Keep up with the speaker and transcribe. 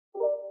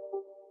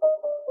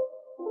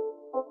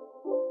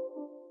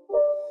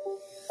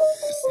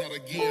not a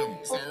game,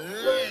 it's a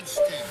rich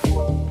thing.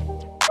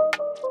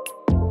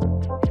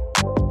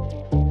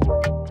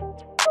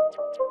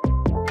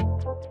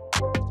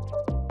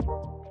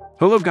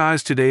 Hello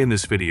guys, today in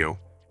this video,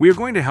 we are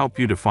going to help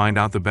you to find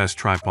out the best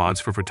tripods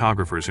for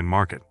photographers in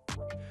market.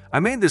 I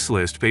made this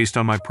list based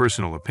on my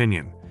personal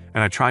opinion,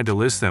 and I tried to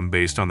list them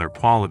based on their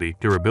quality,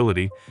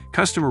 durability,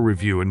 customer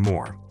review, and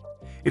more.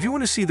 If you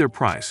want to see their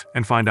price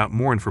and find out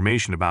more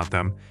information about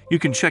them, you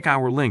can check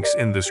our links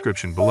in the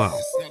description below.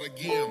 It's not a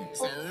game,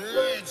 it's a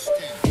rich thing.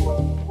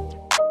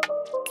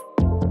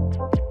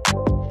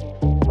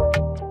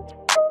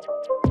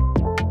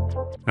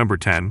 Number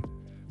 10.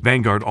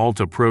 Vanguard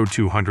Alta Pro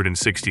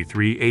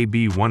 263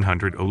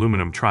 AB100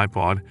 Aluminum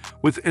Tripod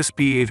with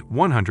SB8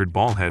 100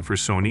 ball head for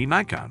Sony,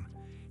 Nikon,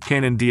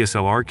 Canon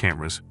DSLR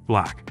cameras,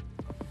 black.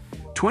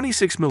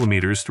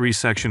 26mm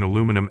 3-section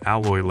aluminum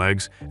alloy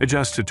legs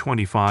adjust to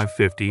 25,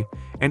 50,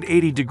 and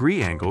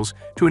 80-degree angles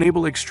to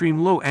enable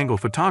extreme low-angle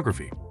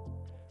photography.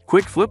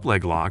 Quick flip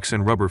leg locks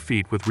and rubber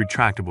feet with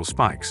retractable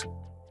spikes.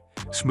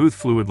 Smooth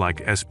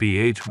fluid-like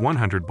SB8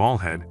 100 ball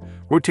head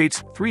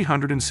rotates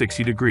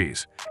 360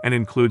 degrees and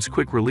includes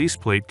quick-release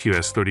plate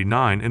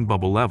QS39 and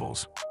bubble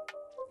levels.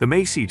 The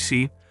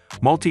MACC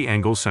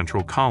multi-angle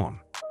central column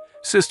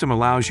system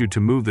allows you to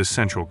move the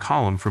central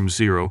column from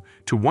 0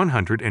 to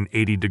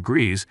 180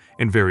 degrees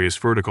in various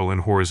vertical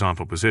and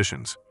horizontal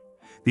positions.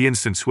 The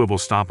instant swivel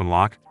stop and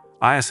lock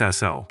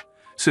ISSL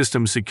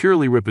system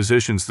securely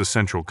repositions the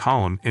central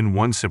column in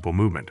one simple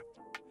movement.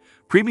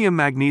 Premium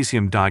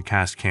magnesium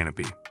die-cast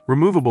canopy,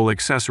 removable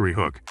accessory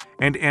hook,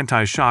 and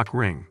anti-shock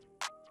ring.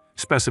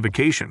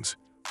 Specifications: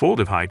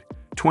 folded height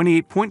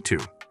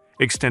 28.2,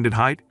 extended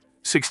height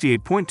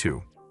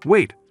 68.2,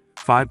 weight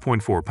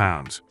 5.4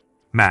 pounds.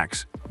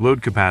 Max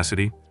load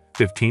capacity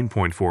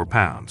 15.4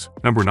 pounds.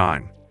 Number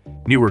 9.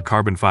 Newer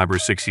carbon fiber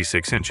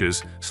 66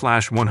 inches /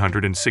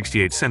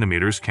 168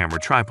 centimeters camera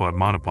tripod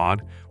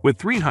monopod with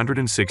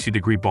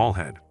 360-degree ball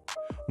head.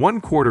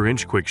 1/4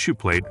 inch quick shoe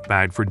plate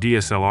bag for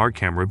DSLR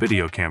camera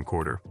video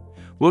camcorder.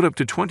 Load up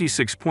to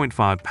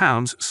 26.5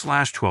 pounds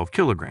 / 12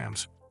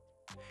 kilograms.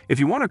 If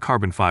you want a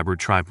carbon fiber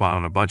tripod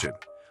on a budget,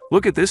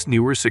 look at this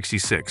Newer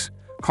 66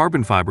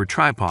 carbon fiber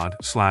tripod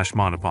 /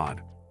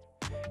 monopod.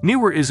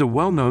 Newer is a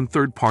well-known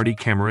third-party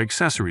camera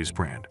accessories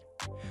brand.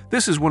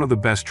 This is one of the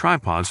best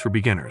tripods for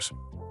beginners.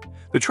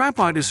 The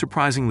tripod is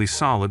surprisingly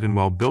solid and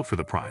well built for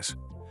the price.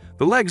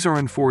 The legs are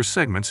in 4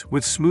 segments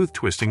with smooth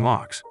twisting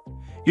locks.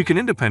 You can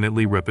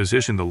independently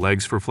reposition the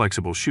legs for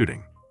flexible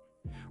shooting.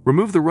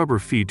 Remove the rubber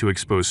feet to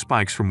expose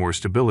spikes for more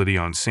stability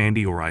on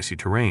sandy or icy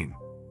terrain.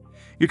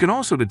 You can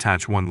also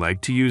detach one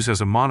leg to use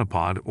as a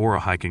monopod or a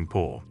hiking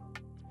pole.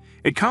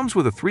 It comes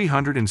with a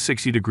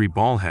 360-degree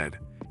ball head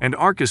and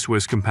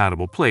Arca-Swiss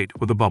compatible plate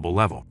with a bubble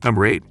level.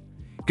 Number 8.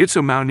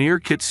 So Mountaineer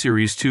Kit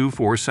Series 2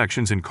 4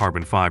 sections in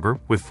carbon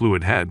fiber with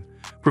fluid head,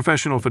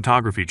 professional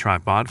photography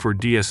tripod for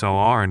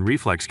DSLR and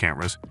reflex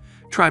cameras,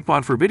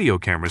 tripod for video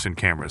cameras and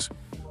cameras,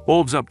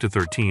 bulbs up to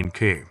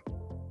 13K.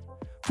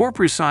 For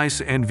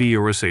precise and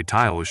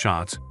versatile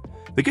shots,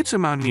 the So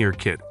Mountaineer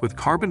Kit with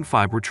carbon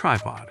fiber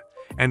tripod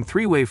and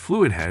 3-way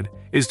fluid head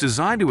is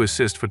designed to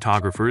assist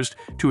photographers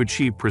to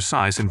achieve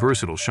precise and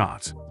versatile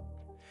shots.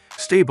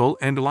 Stable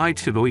and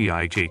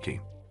lightweight.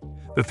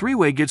 The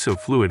 3-way So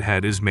fluid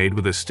head is made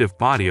with a stiff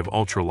body of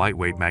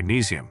ultra-lightweight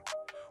magnesium,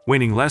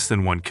 weighing less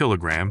than 1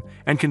 kilogram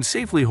and can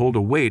safely hold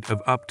a weight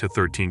of up to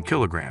 13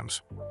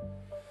 kilograms.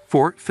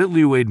 4.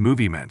 Fluid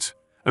movements.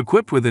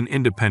 Equipped with an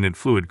independent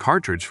fluid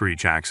cartridge for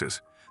each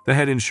axis, the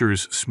head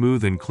ensures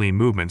smooth and clean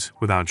movements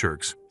without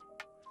jerks.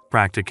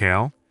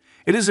 Practical.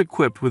 It is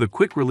equipped with a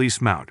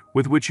quick-release mount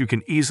with which you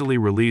can easily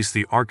release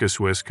the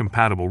Arca-Swiss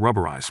compatible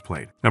rubberized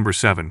plate. Number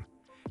 7.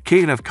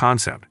 K&F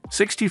Concept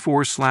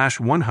 64 /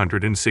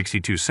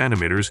 162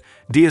 centimeters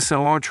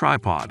DSLR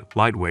tripod,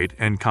 lightweight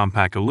and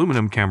compact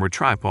aluminum camera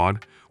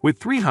tripod with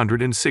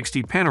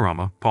 360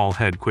 panorama ball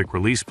head quick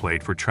release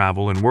plate for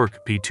travel and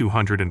work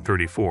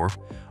P234,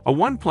 a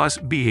OnePlus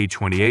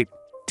BH28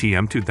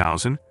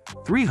 TM2000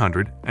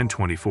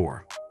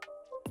 324.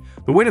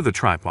 The weight of the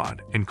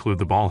tripod, include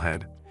the ball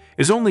head,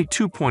 is only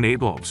 2.8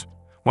 bulbs,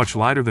 much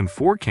lighter than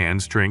 4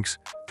 cans drinks,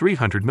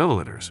 300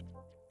 milliliters.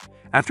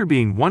 After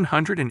being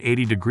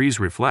 180 degrees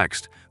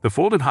reflexed, the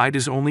folded height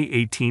is only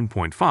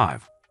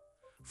 18.5,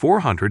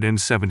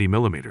 470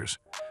 millimeters,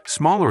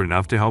 smaller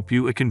enough to help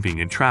you a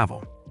convenient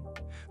travel.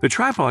 The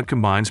tripod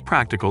combines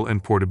practical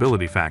and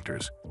portability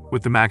factors,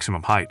 with the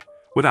maximum height,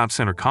 without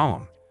center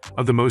column,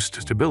 of the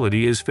most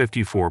stability is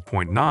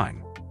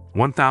 54.9,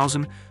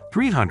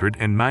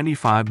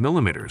 1,395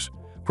 millimeters,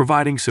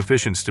 providing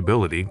sufficient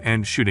stability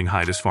and shooting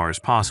height as far as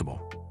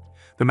possible.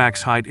 The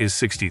max height is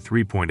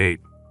 63.8,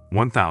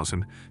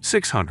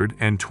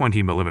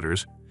 1,620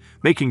 millimeters,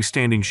 making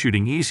standing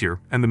shooting easier,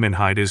 and the min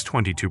height is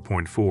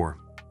 22.4,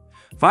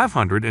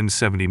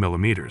 570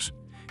 millimeters,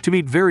 to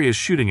meet various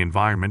shooting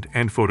environment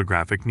and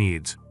photographic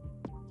needs.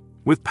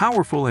 With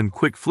powerful and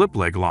quick flip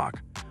leg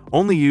lock,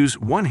 only use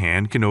one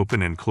hand can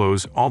open and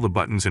close all the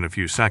buttons in a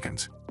few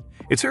seconds.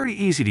 It's very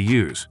easy to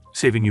use,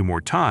 saving you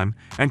more time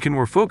and can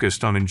more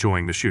focused on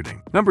enjoying the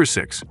shooting. Number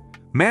 6.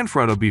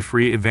 Manfrotto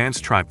Be-Free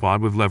Advanced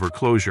Tripod with Lever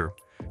Closure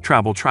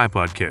Travel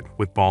Tripod Kit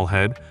with ball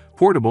head,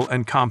 portable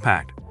and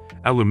compact.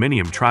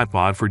 Aluminum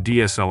tripod for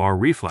DSLR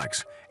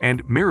reflex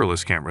and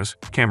mirrorless cameras,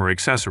 camera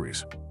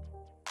accessories.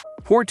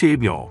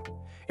 Portable.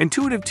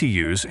 Intuitive to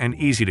use and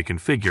easy to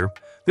configure,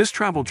 this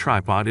travel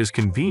tripod is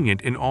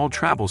convenient in all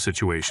travel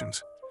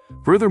situations.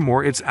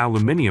 Furthermore, its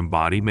aluminum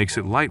body makes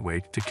it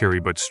lightweight to carry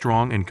but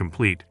strong and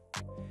complete.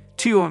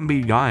 Able.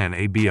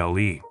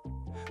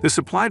 The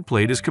supplied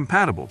plate is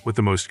compatible with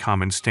the most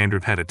common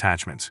standard head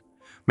attachments,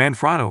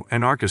 Manfrotto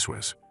and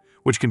Arca-Swiss,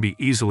 which can be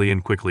easily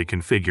and quickly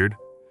configured.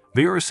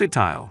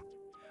 Versatile.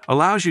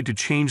 Allows you to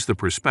change the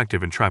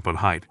perspective and tripod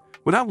height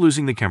without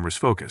losing the camera's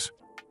focus.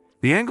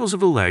 The angles of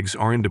the legs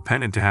are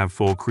independent to have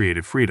full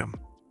creative freedom.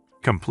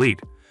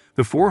 Complete.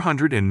 The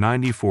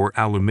 494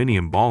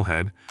 aluminum ball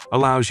head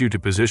allows you to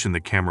position the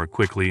camera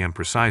quickly and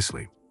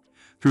precisely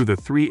through the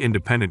 3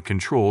 independent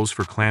controls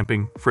for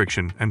clamping,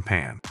 friction, and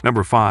pan.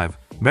 Number 5.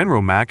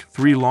 vendor.My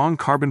 3 Long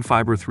Carbon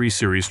Fiber 3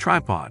 Series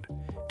Tripod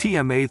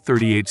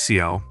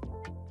TMA38CL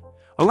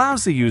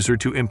allows the user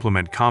to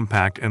implement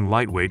compact and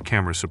lightweight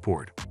camera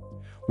support.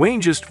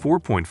 Weighing just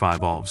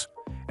 4.5 oz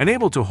and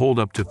able to hold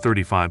up to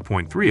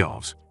 35.3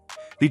 oz.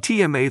 The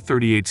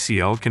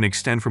TMA38CL can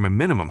extend from a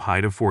minimum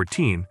height of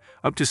 14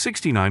 up to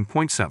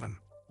 69.7.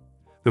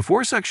 The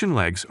 4-section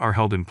legs are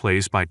held in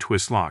place by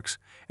twist locks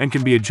and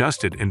can be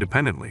adjusted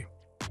independently.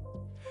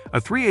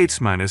 A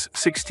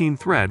 3/8-16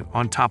 thread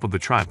on top of the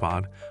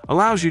tripod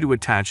allows you to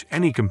attach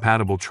any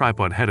compatible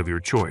tripod head of your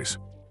choice.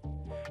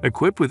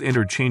 Equipped with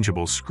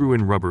interchangeable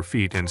screw-in rubber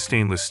feet and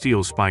stainless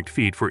steel spiked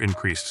feet for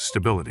increased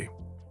stability.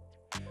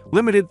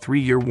 Limited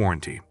 3-year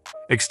warranty,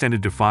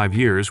 extended to 5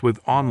 years with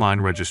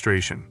online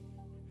registration.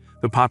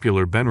 The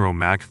popular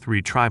vendor.My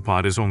 3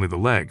 tripod is only the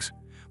legs,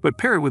 but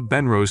pair it with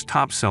Benro's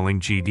top-selling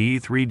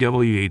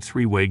GD3W8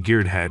 3-way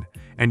geared head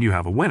and you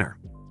have a winner.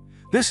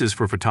 This is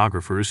for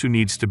photographers who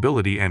need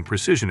stability and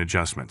precision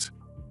adjustments.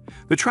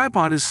 The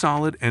tripod is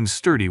solid and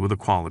sturdy with a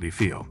quality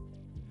feel.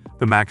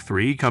 The Mach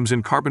 3 comes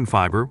in carbon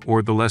fiber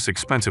or the less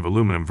expensive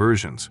aluminum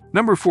versions.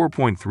 Number 4.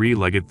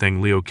 3-legged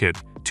thing Leo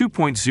Kit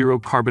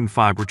 2.0 Carbon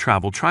Fiber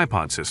Travel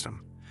Tripod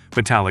System.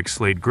 Metallic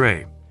Slate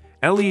Gray.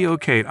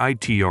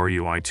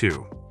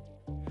 LEOKITRUI2.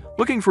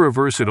 Looking for a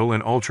versatile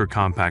and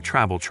ultra-compact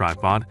travel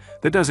tripod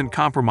that doesn't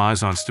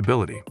compromise on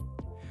stability?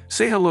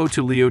 Say hello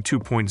to Leo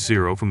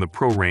 2.0 from the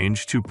Pro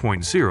Range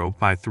 2.0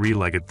 by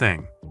 3-legged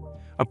thing.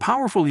 A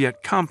powerful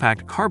yet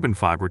compact carbon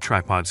fiber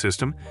tripod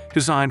system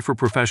designed for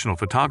professional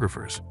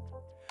photographers.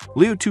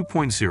 Leo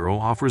 2.0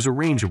 offers a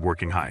range of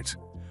working heights,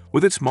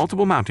 with its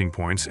multiple mounting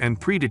points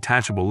and 3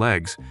 detachable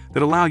legs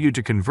that allow you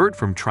to convert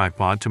from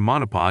tripod to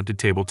monopod to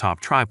tabletop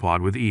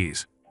tripod with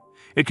ease.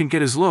 It can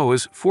get as low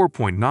as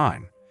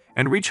 4.9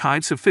 and reach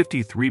heights of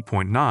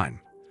 53.9.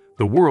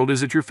 The world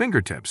is at your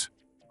fingertips.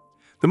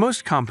 The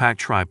most compact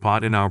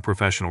tripod in our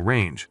professional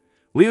range,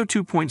 Leo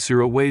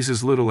 2.0 weighs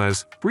as little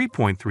as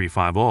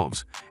 3.35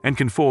 oz and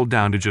can fold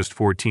down to just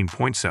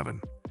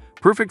 14.7,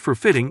 perfect for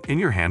fitting in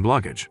your hand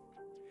luggage.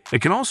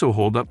 It can also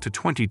hold up to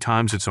 20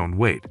 times its own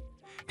weight,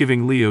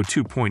 giving Leo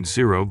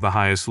 2.0 the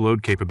highest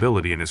load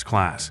capability in its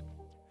class.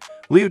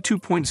 Leo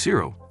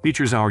 2.0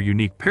 features our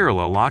unique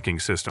parallel locking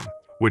system,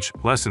 which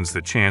lessens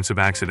the chance of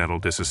accidental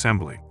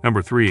disassembly.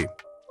 Number 3.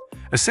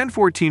 Ascend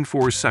 14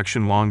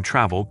 4-section long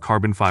travel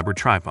carbon fiber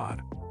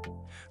tripod.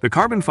 The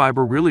carbon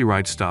fiber really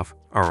right stuff,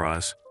 or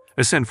us,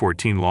 Ascend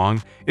 14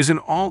 Long is an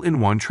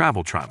all-in-one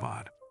travel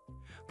tripod.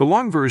 The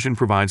long version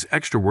provides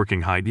extra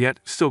working height yet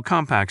still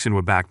compacts into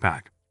a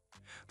backpack.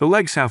 The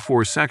legs have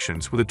 4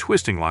 sections with a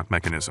twisting lock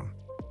mechanism.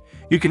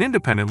 You can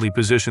independently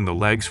position the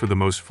legs for the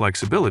most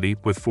flexibility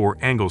with 4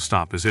 angle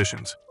stop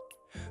positions.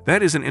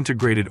 That is an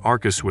integrated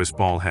Arca-Swiss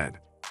ball head.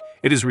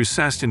 It is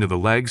recessed into the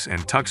legs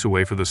and tucks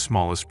away for the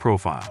smallest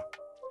profile.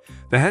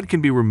 The head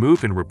can be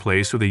removed and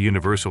replaced with a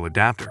universal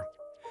adapter.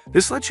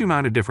 This lets you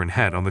mount a different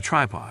head on the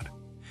tripod.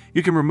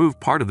 You can remove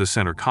part of the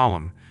center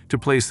column to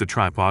place the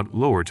tripod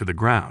lower to the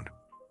ground.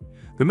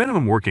 The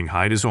minimum working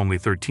height is only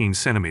 13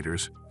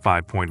 centimeters,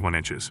 5.1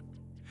 inches.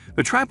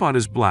 The tripod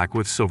is black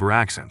with silver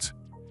accents.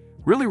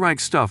 Really right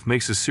stuff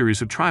makes a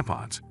series of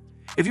tripods.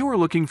 If you are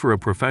looking for a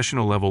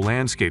professional-level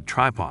landscape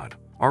tripod,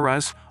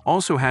 RS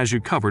also has you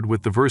covered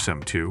with the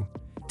Versum 2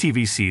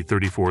 TVC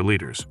 34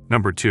 liters.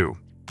 Number 2.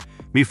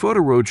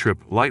 Photo Road Trip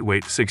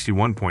Lightweight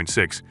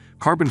 61.6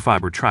 Carbon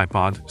Fiber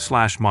Tripod /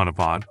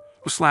 Monopod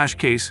 /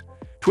 Case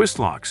Twist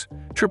Locks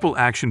Triple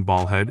Action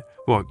Ball Head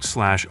 /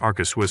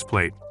 Arca-Swiss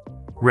Plate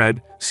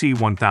Red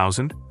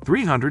C1350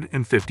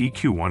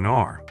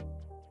 Q1R.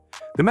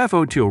 The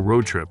Photo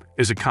Road Trip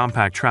is a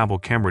compact travel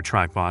camera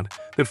tripod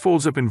that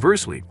folds up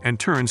inversely and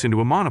turns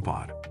into a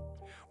monopod.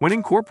 When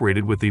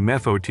incorporated with the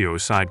Photo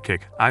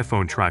Sidekick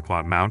iPhone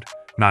tripod mount,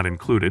 not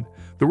included,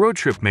 the Road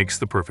Trip makes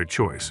the perfect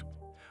choice.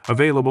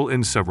 Available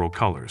in several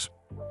colors.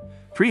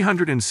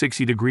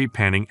 360-degree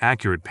panning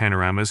accurate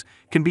panoramas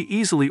can be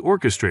easily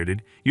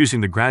orchestrated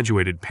using the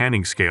graduated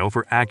panning scale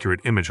for accurate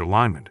image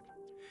alignment.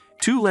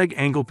 2-leg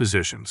angle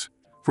positions.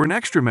 For an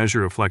extra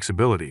measure of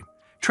flexibility,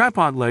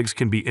 tripod legs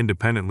can be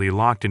independently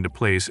locked into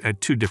place at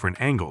 2 different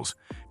angles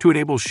to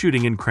enable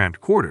shooting in cramped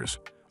quarters,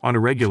 on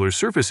irregular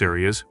surface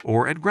areas,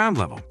 or at ground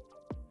level.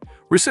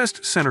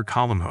 Recessed center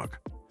column hook.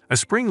 A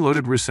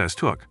spring-loaded recessed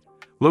hook,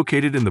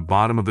 located in the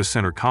bottom of the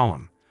center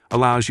column,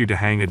 allows you to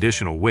hang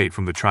additional weight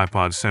from the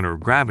tripod's center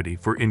of gravity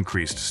for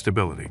increased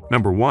stability.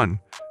 Number 1.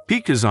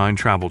 Peak Design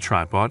Travel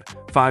Tripod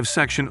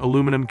 5-Section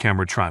Aluminum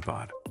Camera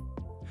Tripod.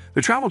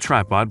 The travel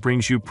tripod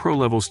brings you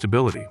pro-level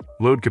stability,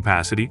 load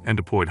capacity, and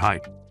deployed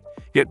height,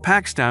 yet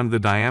packs down to the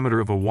diameter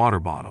of a water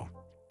bottle.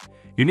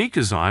 Unique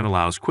design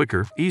allows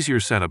quicker, easier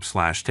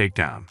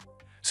setup/takedown,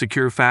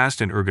 secure fast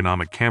and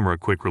ergonomic camera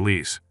quick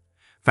release,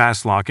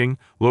 fast locking,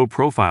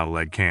 low-profile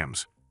leg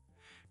cams.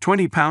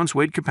 20 pounds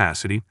weight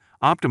capacity,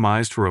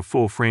 optimized for a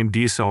full-frame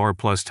DSLR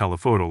plus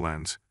telephoto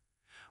lens.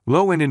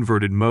 Low and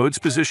inverted modes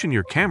position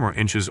your camera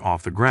inches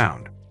off the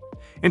ground.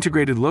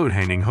 Integrated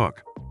load-hanging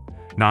hook.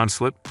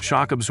 Non-slip,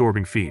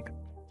 shock-absorbing feet.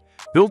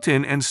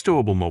 Built-in and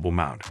stowable mobile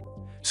mount.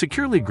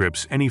 Securely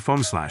grips any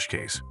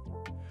phone/case.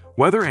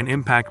 Weather and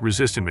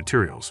impact-resistant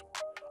materials.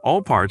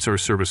 All parts are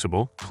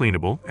serviceable,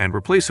 cleanable, and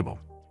replaceable.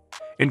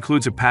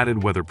 Includes a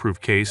padded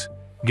weatherproof case,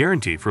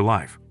 guaranteed for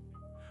life.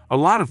 A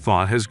lot of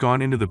thought has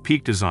gone into the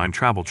Peak Design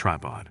Travel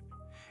Tripod.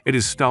 It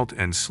is svelte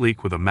and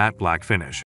sleek with a matte black finish,